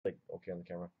okay on the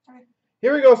camera. Okay.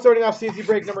 Here we go, starting off CNC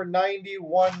break number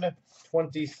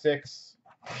 9126.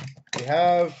 We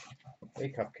have a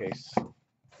cup case.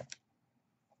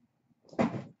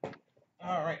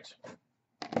 All right.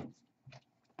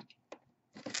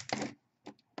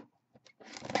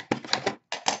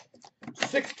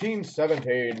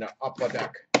 $16.17 upper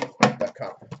deck. The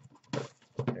cup.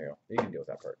 There you go. You can deal with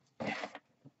that part.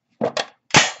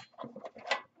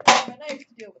 I have a knife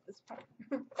to deal with this part.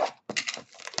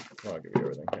 I'll give you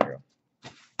everything. There you go.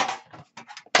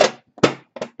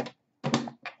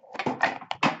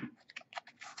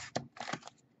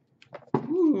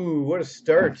 Ooh, what a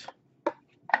start.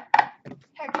 Heck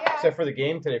yeah. Except for the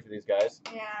game today for these guys.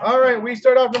 Yeah. All right, we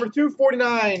start off number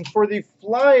 249 for the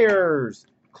Flyers.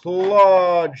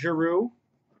 CloutsnChara.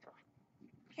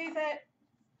 Case it.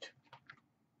 Is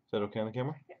that okay on the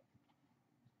camera? Yeah.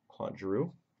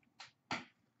 CloutsnChara.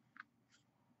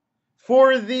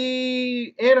 For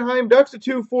the Anaheim Ducks, a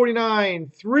 249,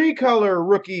 three-color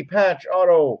rookie patch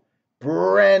auto,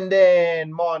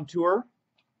 Brandon Montour.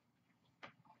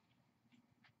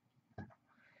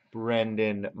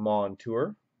 Brandon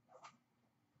Montour.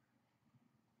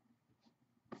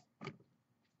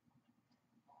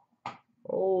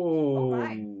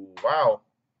 Oh, wow.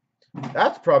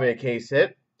 That's probably a case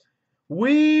hit.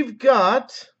 We've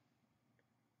got,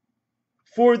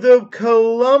 for the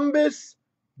Columbus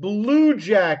Blue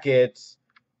Jackets,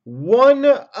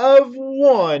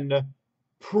 1/1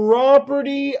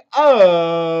 property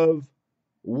of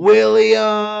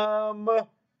William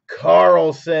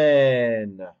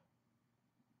Karlsson.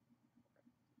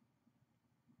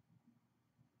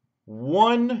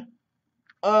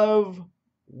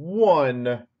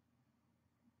 1/1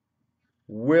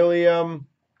 William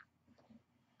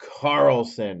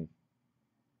Karlsson.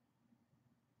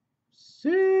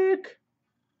 Sick.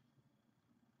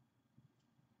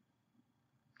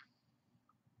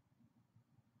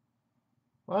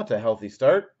 Well, that's a healthy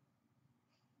start.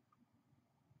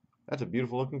 That's a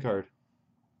beautiful looking card.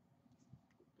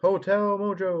 Hotel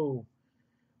Mojo.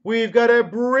 We've got a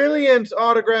brilliant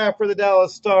autograph for the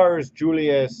Dallas Stars,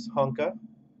 Julius Honka.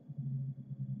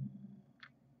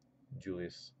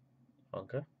 Julius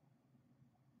Honka.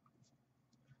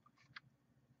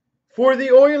 For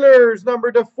the Oilers,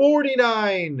 number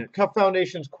 /49, Cup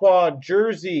Foundation's quad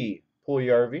jersey,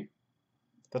 Puljujarvi.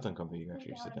 That's uncomfortable. You can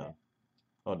actually sit down.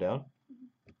 Oh, down?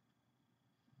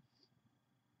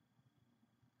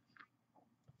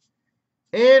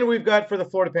 And we've got for the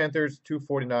Florida Panthers,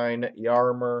 249,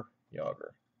 Jaromir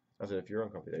Jagr. That's it. If you're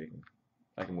uncomfortable there,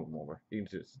 I can move them over. You can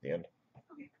do this at the end.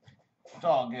 Okay. It's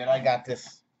all good. I got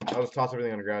this. I'll just toss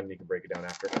everything on the ground and you can break it down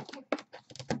after.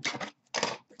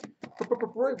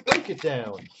 Break it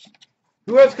down.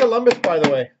 Who has Columbus, by the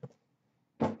way?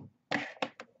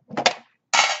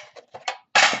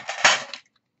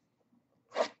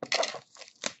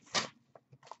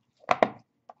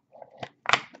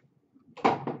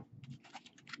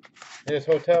 This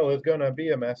hotel is gonna be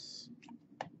a mess.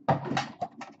 You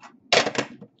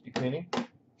cleaning? You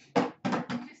said I'll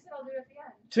do it at the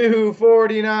end.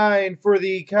 249 for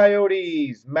the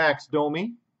Coyotes, Max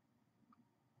Domi.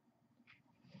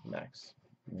 Max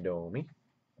Domi.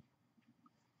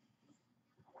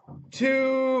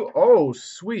 Oh,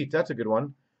 sweet. That's a good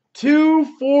one.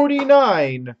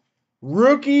 249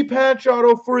 rookie patch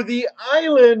auto for the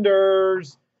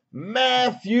Islanders,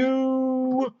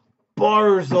 Matthew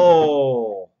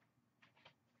Barzal.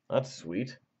 That's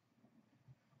sweet.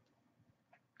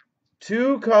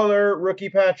 Two-color rookie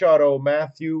patch auto,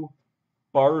 Matthew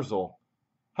Barzal.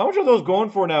 How much are those going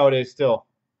for nowadays still?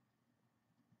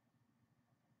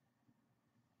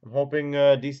 I'm hoping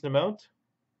a decent amount.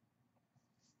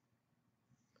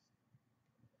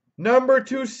 Number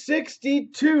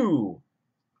 262.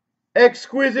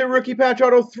 Exquisite rookie patch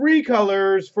auto, three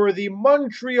colors for the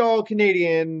Montreal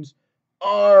Canadiens,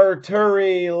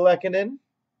 Arturi Lehkonen.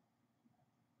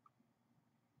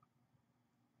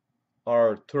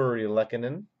 Arturi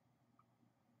Lehkonen.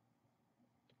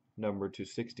 Number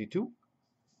 262.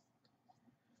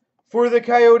 For the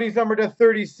Coyotes, number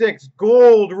 236,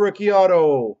 gold rookie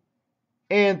auto,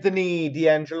 Anthony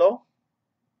DeAngelo.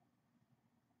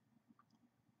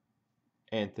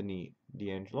 Anthony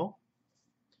DeAngelo.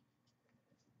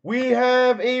 We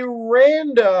have a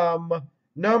random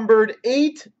numbered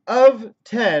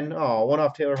 8/10. Oh, one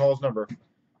off Taylor Hall's number.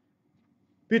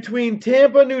 Between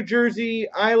Tampa, New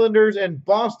Jersey, Islanders, and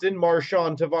Boston,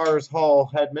 Marchand Tavares Hall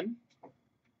Hedman.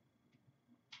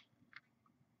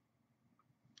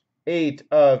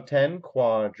 8/10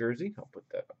 quad jersey. I'll put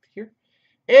that up here.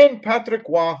 And Patrick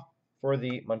Roy for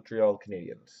the Montreal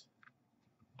Canadiens.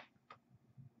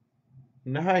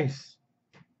 Nice.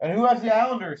 And who has the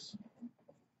Islanders?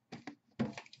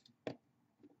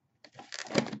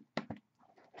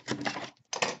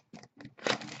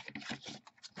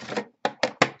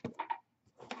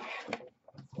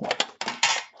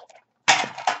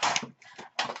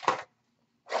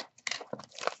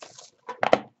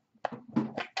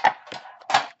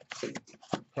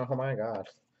 Oh my gosh.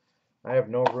 I have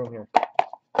no room here.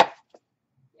 Yeah,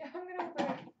 I'm gonna open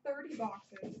like 30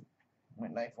 boxes. My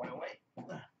knife went away.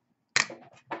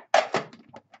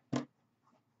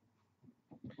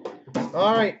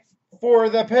 All right. For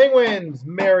the Penguins,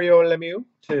 Mario Lemieux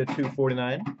to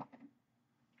 249.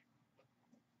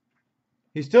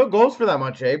 He still goes for that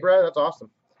much, eh, Brad? That's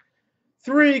awesome.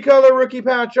 3-color rookie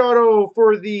patch auto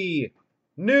for the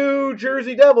New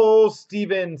Jersey Devils,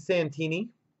 Steven Santini.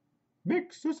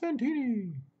 Mix the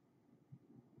Santini.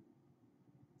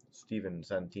 Steven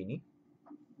Santini.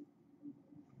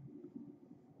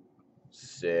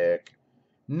 Sick.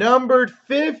 Numbered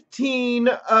 15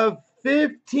 of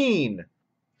 15.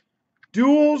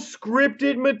 Dual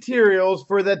scripted materials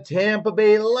for the Tampa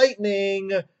Bay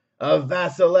Lightning of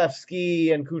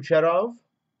Vasilevsky and Kucherov.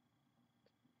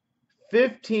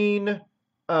 15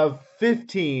 of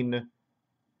 15.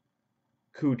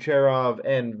 Kucherov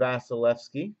and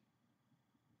Vasilevsky.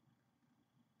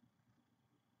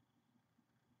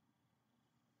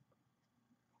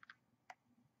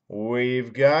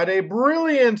 We've got a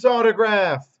Brilliance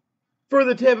autograph for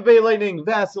the Tampa Bay Lightning,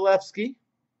 Vasilevsky.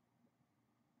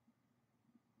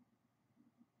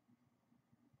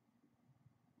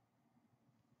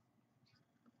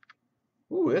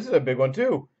 Ooh, this is a big one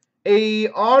too. A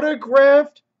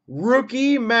autographed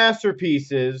rookie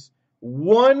masterpieces,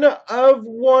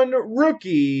 1-of-1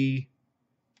 rookie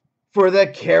for the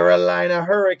Carolina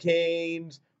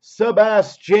Hurricanes,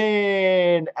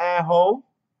 Sebastian Aho.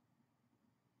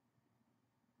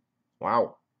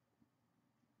 Wow.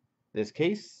 This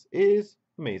case is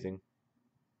amazing.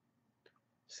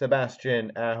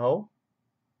 Sebastian Aho.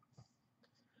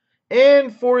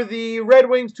 And for the Red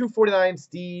Wings 249,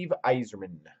 Steve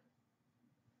Yzerman.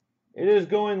 It is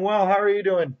going well. How are you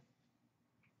doing?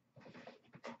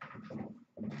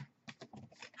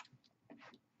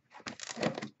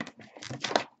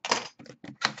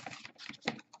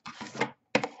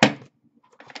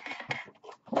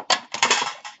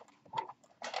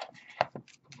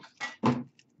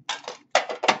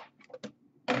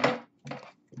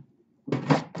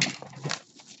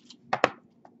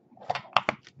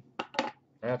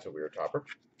 That's a weird topper.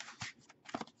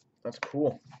 That's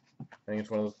cool. I think it's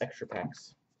one of those extra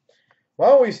packs.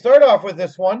 Well, we start off with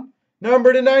this one.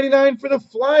 Number to 99 for the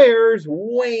Flyers,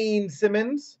 Wayne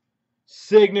Simmons.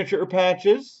 Signature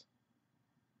patches.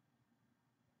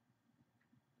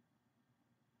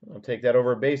 I'll take that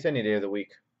over a base any day of the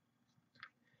week.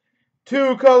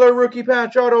 2-color rookie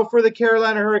patch auto for the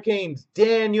Carolina Hurricanes,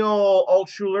 Daniel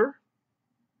Altshuler.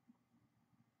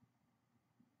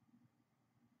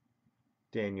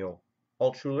 Daniel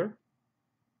Altshuler.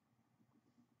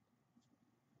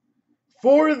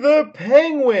 For the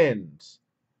Penguins,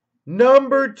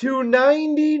 number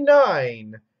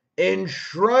 299,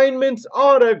 Enshrinement's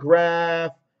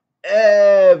autograph,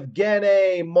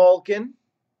 Evgeny Malkin.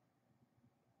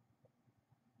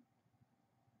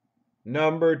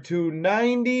 Number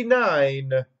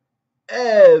 299,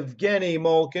 Evgeny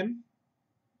Malkin.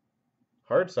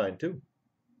 Hard sign, too.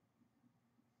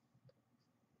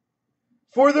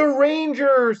 For the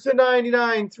Rangers to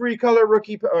 99, 3-color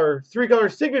rookie or 3-color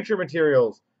signature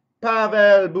materials,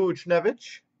 Pavel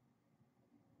Buchnevich.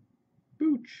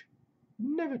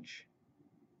 Buchnevich.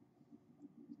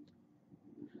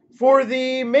 For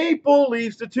the Maple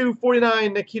Leafs to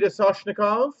 249, Nikita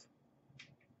Soshnikov.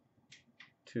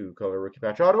 2-color rookie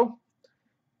patch auto.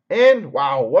 And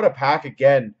wow, what a pack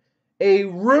again. A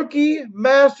rookie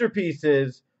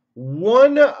masterpieces,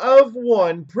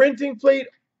 1-of-1 printing plate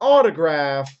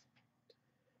autograph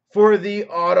for the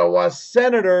Ottawa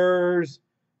Senators,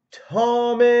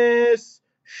 Thomas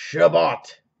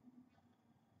Chabot.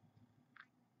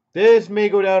 This may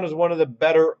go down as one of the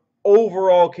better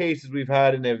overall cases we've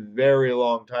had in a very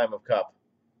long time of Cup.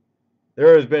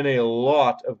 There has been a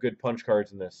lot of good punch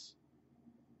cards in this.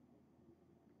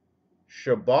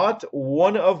 Chabot,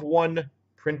 1-of-1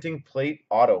 printing plate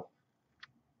auto.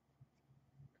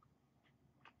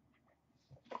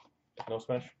 No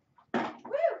smash?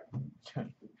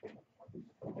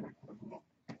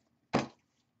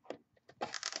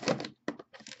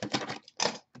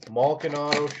 Malkin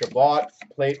auto, Chabot,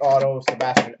 plate auto,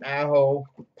 Sebastian Aho,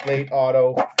 plate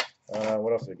auto.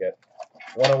 What else did we get?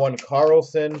 1-of-1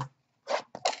 Carlson.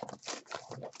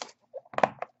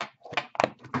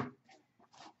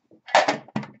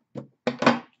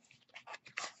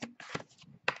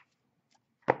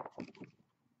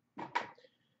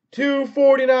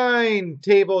 249,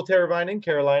 Table Teravainen,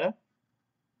 Carolina.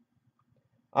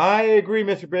 I agree,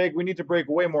 Mr. Big. We need to break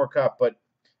way more cup, but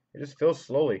it just fills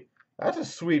slowly. That's a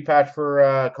sweet patch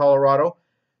for Colorado.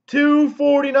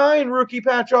 249, rookie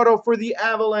patch auto for the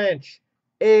Avalanche.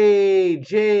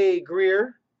 A.J.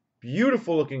 Greer.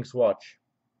 Beautiful looking swatch.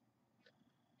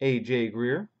 A.J.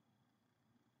 Greer.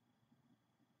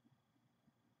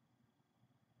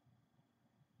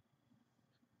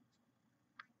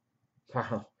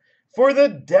 Wow. For the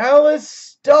Dallas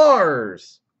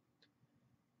Stars.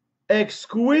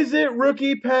 Exquisite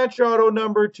rookie patch auto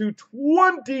number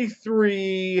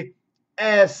 223,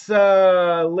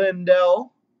 Essa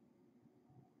Lindell.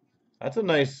 That's a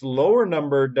nice lower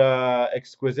numbered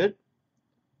exquisite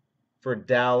for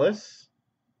Dallas.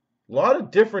 A lot of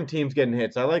different teams getting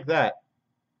hits. I like that.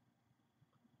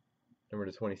 Number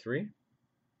 23.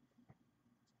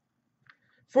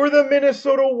 For the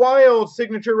Minnesota Wild,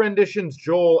 signature renditions,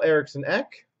 Joel Eriksson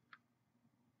Ek.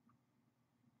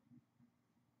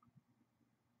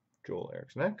 Joel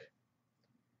Eriksson Ek.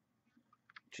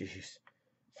 Jeez.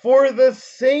 For the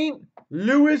St.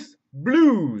 Louis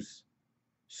Blues,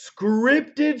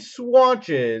 scripted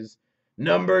swatches,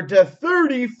 number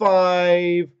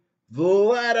 35,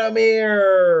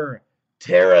 Vladimir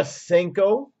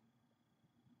Tarasenko.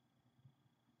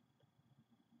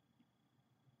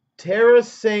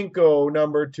 Tarasenko,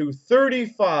 number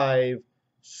 235,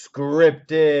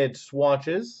 scripted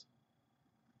swatches.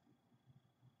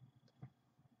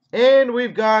 And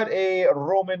we've got a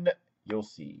Roman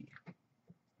Josi.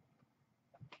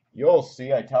 You'll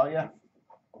see, I tell you.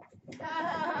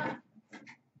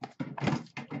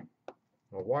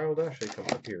 A Wild actually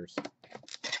comes appears.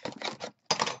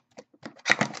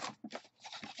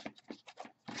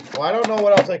 Well, I don't know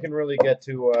what else I can really get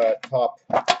to top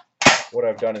what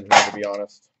I've done in here, to be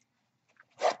honest.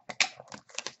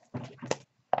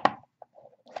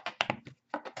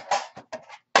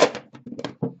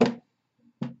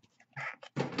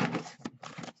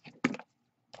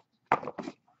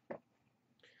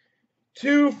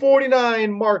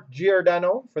 $249, Mark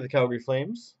Giordano for the Calgary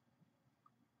Flames.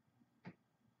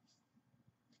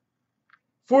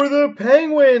 For the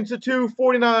Penguins, a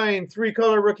 $249,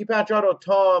 three-color rookie patch auto,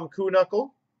 Tom Kuhnhackl.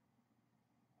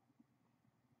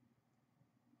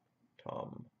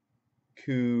 Tom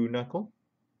Kuhnhackl.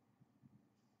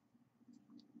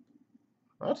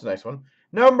 Oh, that's a nice one.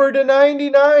 Number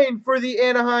 /99 for the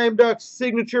Anaheim Ducks,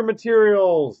 signature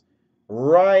materials,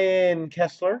 Ryan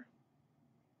Kessler.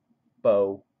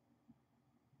 Bow.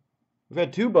 We've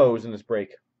had two bows in this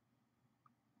break.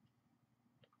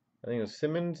 I think it was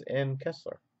Simmons and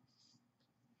Kessler.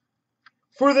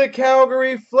 For the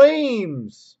Calgary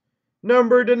Flames,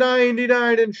 number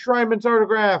 /99 enshrinement's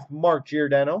autograph, Mark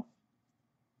Giordano.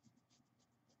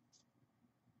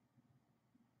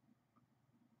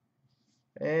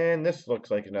 And this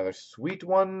looks like another sweet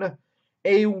one.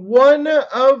 A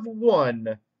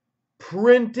 1/1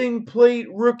 printing plate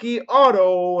rookie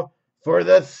auto for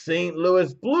the St.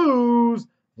 Louis Blues,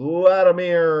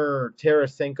 Vladimir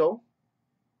Tarasenko.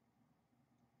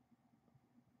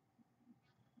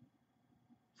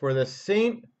 For the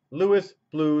St. Louis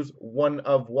Blues,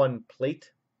 1/1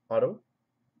 plate auto,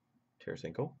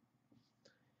 Tarasenko.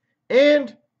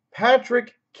 And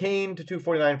Patrick Kane to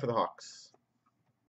 249 for the Hawks.